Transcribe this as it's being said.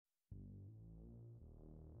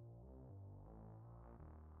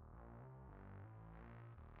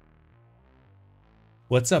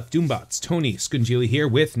What's up, Doombots? Tony Scungili here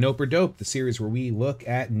with Nope or Dope, the series where we look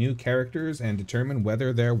at new characters and determine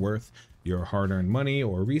whether they're worth your hard-earned money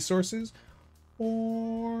or resources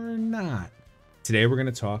or not. Today we're going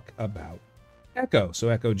to talk about Echo. So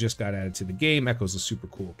Echo just got added to the game. Echo's a super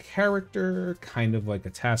cool character, kind of like a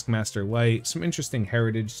Taskmaster light. Some interesting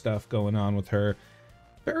heritage stuff going on with her.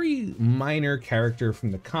 Very minor character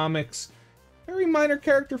from the comics. Very minor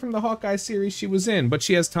character from the Hawkeye series she was in, but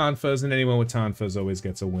she has tonfas, and anyone with tonfas always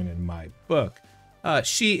gets a win in my book.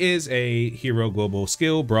 She is a hero global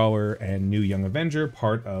skill, brawler, and new Young Avenger,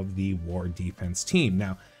 part of the war defense team.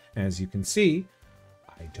 Now, as you can see,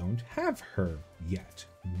 I don't have her yet.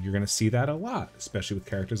 You're going to see that a lot, especially with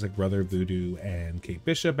characters like Brother Voodoo and Kate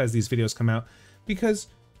Bishop as these videos come out, because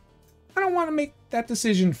I don't want to make that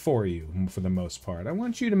decision for you for the most part. I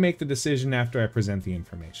want you to make the decision after I present the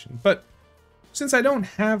information. But since I don't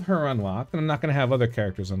have her unlocked, and I'm not going to have other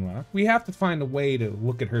characters unlocked, we have to find a way to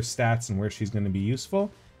look at her stats and where she's going to be useful.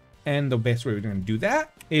 And the best way we're going to do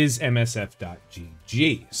that is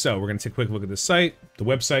msf.gg. So we're going to take a quick look at the site, the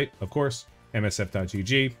website, of course,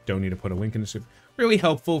 msf.gg. Don't need to put a link in the description. Really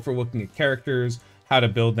helpful for looking at characters, how to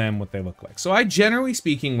build them, what they look like. So generally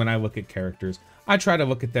speaking, when I look at characters, I try to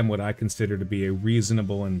look at them what I consider to be a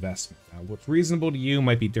reasonable investment. Now, what's reasonable to you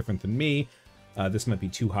might be different than me. This might be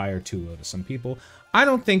too high or too low to some people. I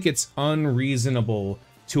don't think it's unreasonable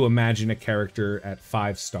to imagine a character at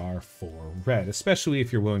 5-star for red, especially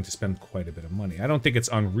if you're willing to spend quite a bit of money. I don't think it's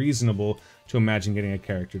unreasonable to imagine getting a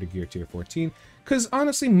character to gear tier 14, because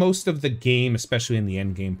honestly, most of the game, especially in the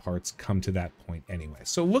end game parts, come to that point anyway.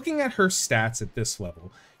 So looking at her stats at this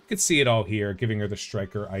level, you can see it all here, giving her the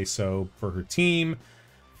striker ISO for her team,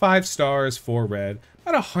 5 stars, 4 red,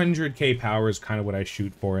 about 100k power is kind of what I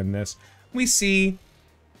shoot for in this. We see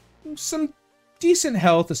some decent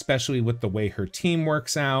health, especially with the way her team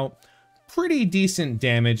works out. Pretty decent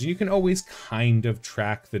damage. You can always kind of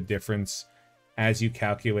track the difference as you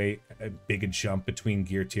calculate a big jump between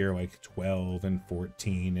gear tier like 12 and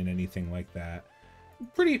 14 and anything like that.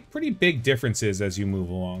 Pretty big differences as you move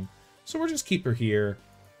along. So we'll just keep her here.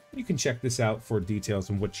 You can check this out for details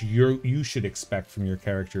on what you should expect from your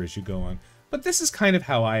character as you go on. But this is kind of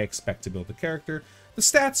how I expect to build a character. The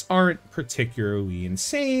stats aren't particularly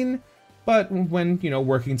insane, but when,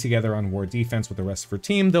 working together on war defense with the rest of her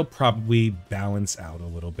team, they'll probably balance out a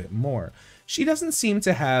little bit more. She doesn't seem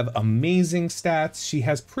to have amazing stats. She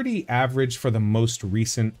has pretty average for the most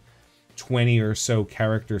recent 20 or so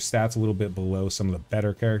character stats, a little bit below some of the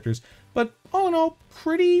better characters, but all in all,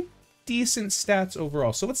 pretty decent stats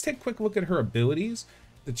overall. So let's take a quick look at her abilities.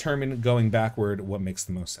 Determine going backward what makes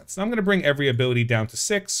the most sense. Now I'm going to bring every ability down to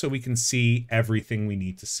 6 so we can see everything we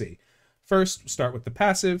need to see. First, start with the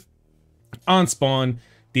passive. On spawn,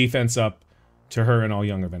 defense up to her and all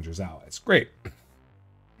Young Avengers allies. Great.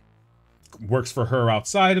 Works for her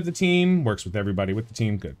outside of the team, works with everybody with the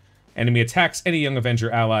team, good. Enemy attacks any Young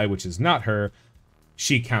Avenger ally, which is not her,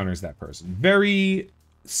 she counters that person. Very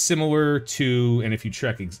similar to, and if you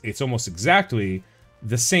check, it's almost exactly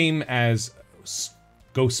the same as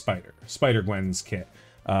Ghost Spider-Gwen's kit.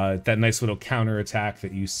 That nice little counter attack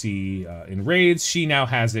that you see in raids. She now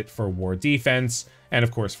has it for war defense, and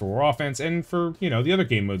of course for war offense, and for, the other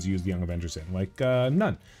game modes you use the Young Avengers in, like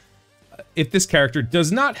none. If this character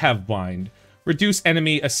does not have blind, reduce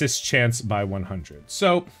enemy assist chance by 100.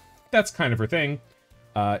 So that's kind of her thing.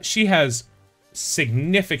 She has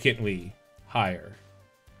significantly higher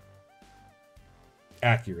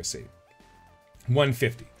accuracy,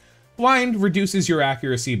 150. Blind reduces your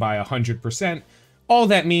accuracy by 100%. All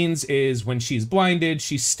that means is when she's blinded,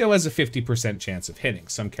 she still has a 50% chance of hitting.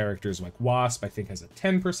 Some characters like Wasp, I think, has a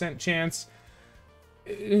 10% chance.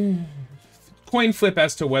 Coin flip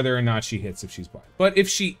as to whether or not she hits if she's blind. But if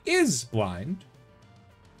she is blind,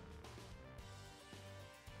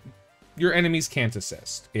 your enemies can't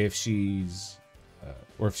assist if she's,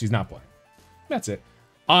 or if she's not blind. That's it.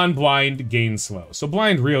 On blind, gain slow. So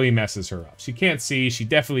blind really messes her up. She can't see, she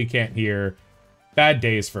definitely can't hear. Bad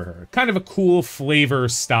days for her. Kind of a cool flavor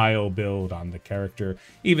style build on the character,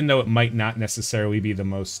 even though it might not necessarily be the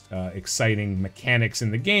most exciting mechanics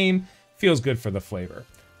in the game. Feels good for the flavor.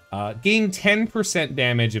 Gain 10%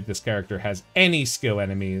 damage if this character has any skill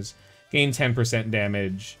enemies. Gain 10%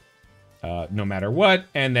 damage no matter what,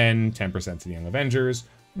 and then 10% to the Young Avengers.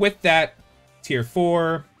 With that, tier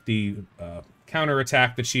 4, the counter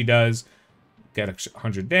attack that she does, get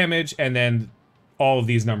 100 damage, and then all of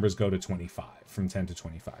these numbers go to 25, from 10 to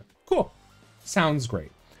 25. Cool. Sounds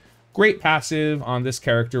great. Great passive on this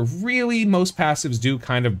character. Really, most passives do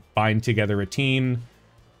kind of bind together a team,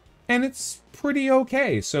 and it's pretty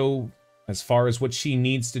okay. So as far as what she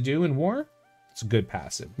needs to do in war, It's a good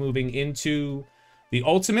passive. Moving into the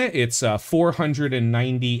ultimate, it's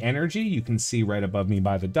 490 energy. You can see right above me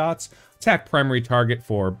by the dots. Attack primary target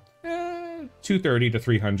for 230 to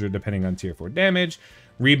 300, depending on tier 4 damage.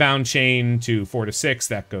 Rebound chain to 4 to 6,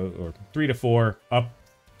 that goes, or 3 to 4, up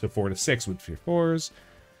to 4 to 6 with tier 4s.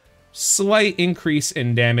 Slight increase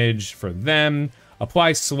in damage for them.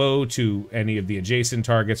 Apply slow to any of the adjacent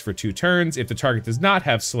targets for 2 turns. If the target does not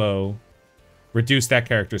have slow, reduce that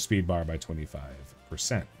character's speed bar by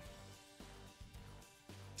 25%.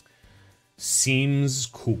 Seems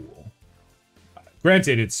cool.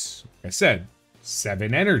 Granted, it's, like I said,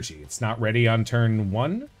 7 energy. It's not ready on turn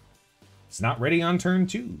 1. It's not ready on turn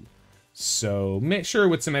 2. So make sure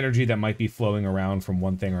with some energy that might be flowing around from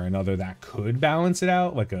one thing or another that could balance it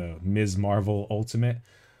out, like a Ms. Marvel ultimate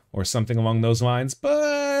or something along those lines,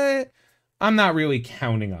 but I'm not really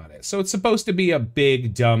counting on it. So it's supposed to be a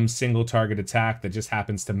big, dumb, single target attack that just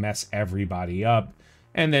happens to mess everybody up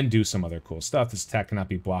and then do some other cool stuff. This attack cannot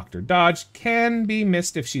be blocked or dodged, can be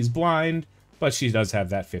missed if she's blind, but she does have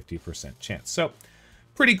that 50% chance. So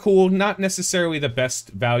pretty cool. Not necessarily the best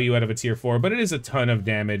value out of a tier 4, but it is a ton of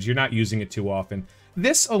damage. You're not using it too often.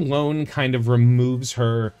 This alone kind of removes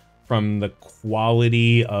her from the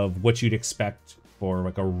quality of what you'd expect for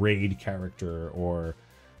like a raid character or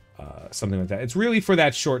something like that. It's really for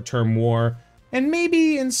that short-term war, and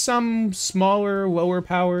maybe in some smaller,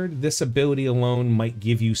 lower-powered, this ability alone might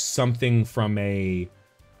give you something from an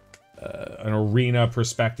arena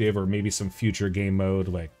perspective, or maybe some future game mode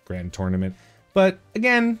like Grand Tournament. But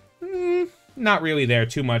again, not really there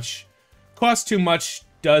too much. Costs too much,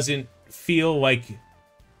 doesn't feel like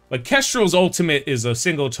Kestrel's ultimate is a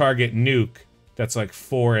single target nuke that's like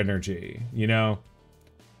 4 energy, you know?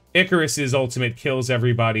 Icarus's ultimate kills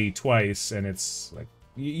everybody twice, and it's like,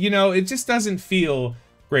 you know, it just doesn't feel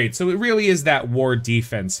great. So it really is that war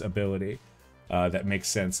defense ability that makes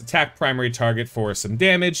sense. Attack primary target for some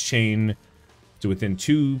damage, chain to within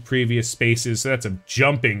 2 previous spaces. So that's a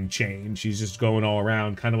jumping chain. She's just going all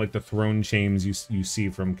around, kind of like the throne chains you see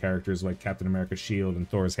from characters like Captain America's shield and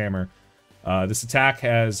Thor's hammer. This attack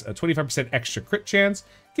has a 25% extra crit chance,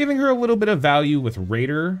 giving her a little bit of value with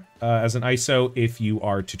Raider as an ISO if you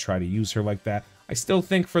are to try to use her like that. I still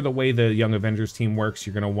think for the way the Young Avengers team works,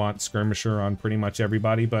 you're going to want Skirmisher on pretty much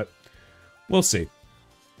everybody, but we'll see.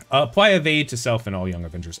 Apply evade to self and all Young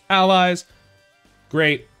Avengers allies.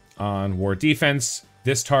 Great. On war defense,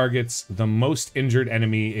 this targets the most injured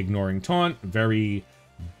enemy, ignoring taunt. Very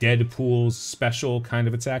Deadpool's special kind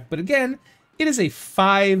of attack. But again, it is a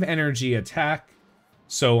 5 energy attack.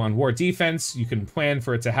 So on war defense, you can plan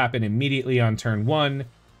for it to happen immediately on turn 1.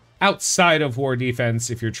 Outside of war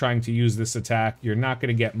defense, if you're trying to use this attack, you're not going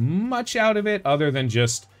to get much out of it other than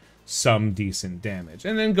just some decent damage.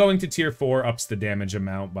 And then going to tier 4 ups the damage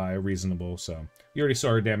amount by reasonable. So you already saw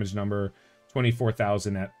our damage number,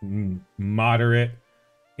 24,000 at moderate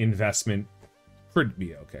investment.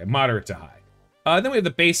 Pretty okay, moderate to high. Then we have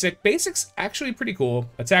the basic. Basic's actually pretty cool.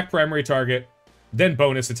 Attack primary target, then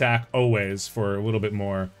bonus attack always for a little bit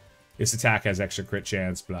more. This attack has extra crit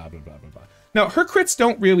chance, blah, blah, blah, blah, blah. Now, her crits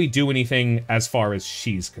don't really do anything as far as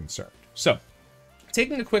she's concerned. So,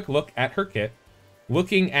 taking a quick look at her kit,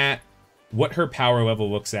 looking at what her power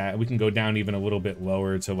level looks at, we can go down even a little bit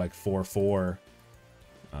lower to like 4-4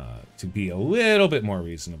 to be a little bit more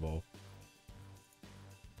reasonable.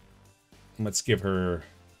 Let's give her,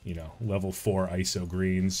 you know, level 4 ISO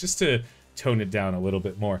greens just to tone it down a little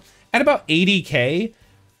bit more. At about 80k,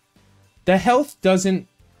 the health doesn't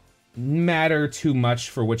matter too much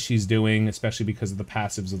for what she's doing, especially because of the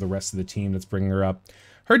passives of the rest of the team that's bringing her up.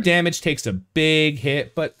 Her damage takes a big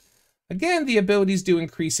hit, but again, the abilities do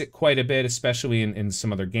increase it quite a bit, especially in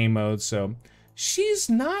some other game modes, so she's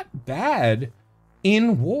not bad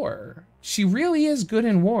in war. She really is good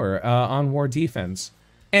in war, on war defense.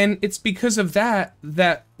 And it's because of that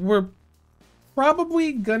that we're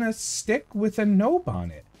probably gonna stick with a nope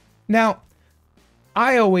on it. Now,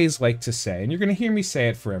 I always like to say, and you're gonna hear me say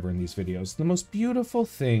it forever in these videos, the most beautiful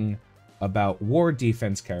thing about war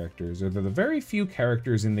defense characters are the very few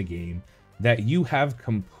characters in the game that you have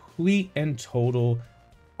complete and total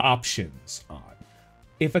options on.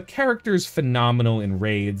 If a character's phenomenal in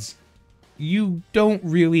raids, you don't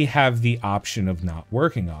really have the option of not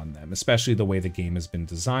working on them, especially the way the game has been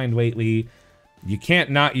designed lately. You can't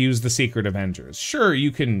not use the Secret Avengers. Sure, you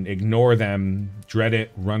can ignore them, dread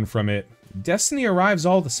it, run from it. Destiny arrives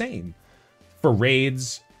all the same. For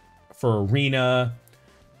raids, for arena,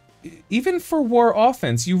 even for war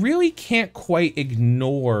offense, you really can't quite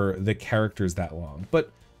ignore the characters that long.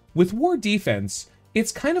 But with war defense,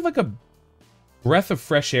 it's kind of like a breath of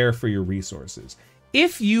fresh air for your resources.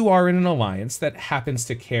 If you are in an alliance that happens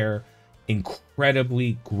to care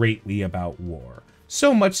incredibly greatly about war,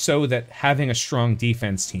 so much so that having a strong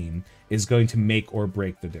defense team is going to make or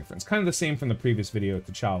break the difference. Kind of the same from the previous video with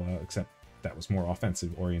T'Challa, except that was more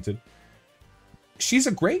offensive oriented. She's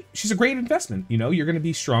a great investment. You know, you're going to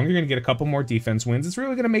be strong. You're going to get a couple more defense wins. It's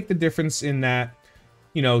really going to make the difference in that,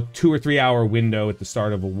 you know, 2 or 3 hour window at the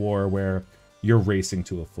start of a war where you're racing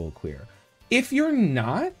to a full clear. If you're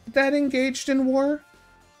not that engaged in war,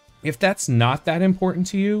 if that's not that important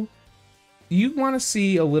to you, you want to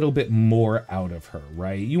see a little bit more out of her,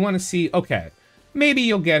 right? You want to see, okay, maybe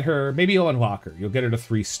you'll get her, maybe you'll unlock her. You'll get her to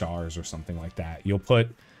 3 stars or something like that. You'll put,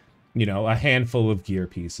 you know, a handful of gear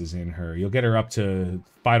pieces in her. You'll get her up to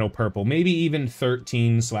Final Purple, maybe even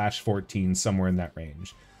 13/14, somewhere in that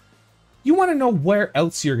range. You want to know where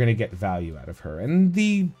else you're going to get value out of her. And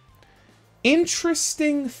the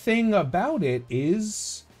interesting thing about it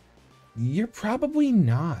is you're probably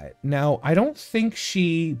not. Now, I don't think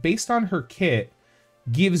she, based on her kit,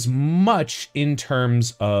 gives much in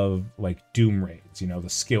terms of, like, Doom raids, you know, the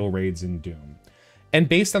skill raids in Doom. And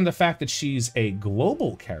based on the fact that she's a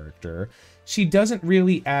global character, she doesn't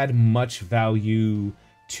really add much value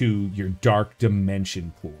to your Dark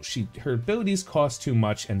Dimension pool. Her abilities cost too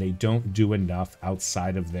much, and they don't do enough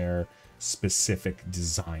outside of their specific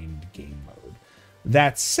designed game mode.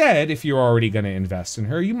 That said, if you're already going to invest in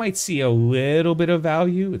her, you might see a little bit of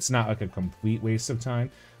value. It's not like a complete waste of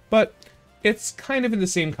time, but it's kind of in the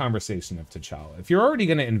same conversation of T'Challa. If you're already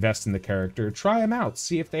going to invest in the character, try them out,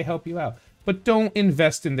 see if they help you out. But don't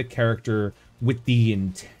invest in the character with the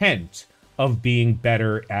intent of being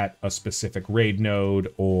better at a specific raid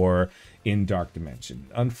node or in Dark Dimension.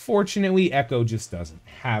 Unfortunately, Echo just doesn't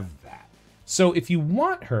have that. So if you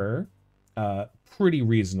want her, pretty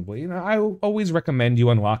reasonably, you know, I always recommend you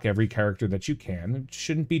unlock every character that you can. It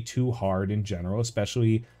shouldn't be too hard in general,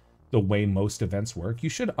 especially the way most events work. You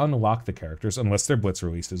should unlock the characters, unless they're Blitz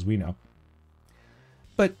released, as we know.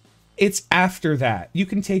 But it's after that. You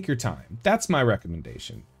can take your time. That's my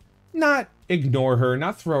recommendation. Not ignore her,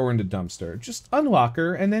 not throw her in the dumpster. Just unlock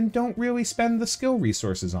her, and then don't really spend the skill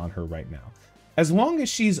resources on her right now. As long as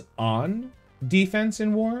she's on defense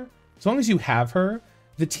in war, as long as you have her,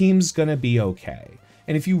 the team's gonna be okay.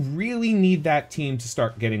 And if you really need that team to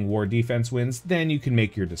start getting war defense wins, then you can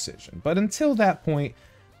make your decision. But until that point,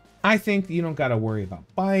 I think you don't gotta worry about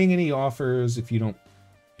buying any offers if you don't,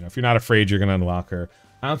 you know, if you're not afraid you're gonna unlock her.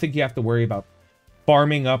 I don't think you have to worry about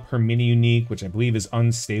farming up her mini unique, which I believe is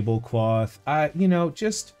unstable cloth. You know,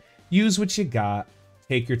 just use what you got,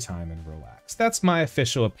 take your time and relax. That's my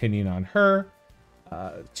official opinion on her.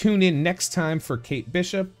 Tune in next time for Kate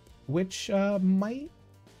Bishop, which might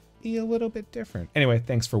be a little bit different. Anyway,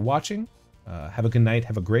 thanks for watching. Have a good night.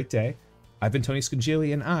 Have a great day. I've been Tony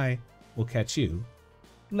Scungili, and I will catch you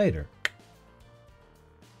later.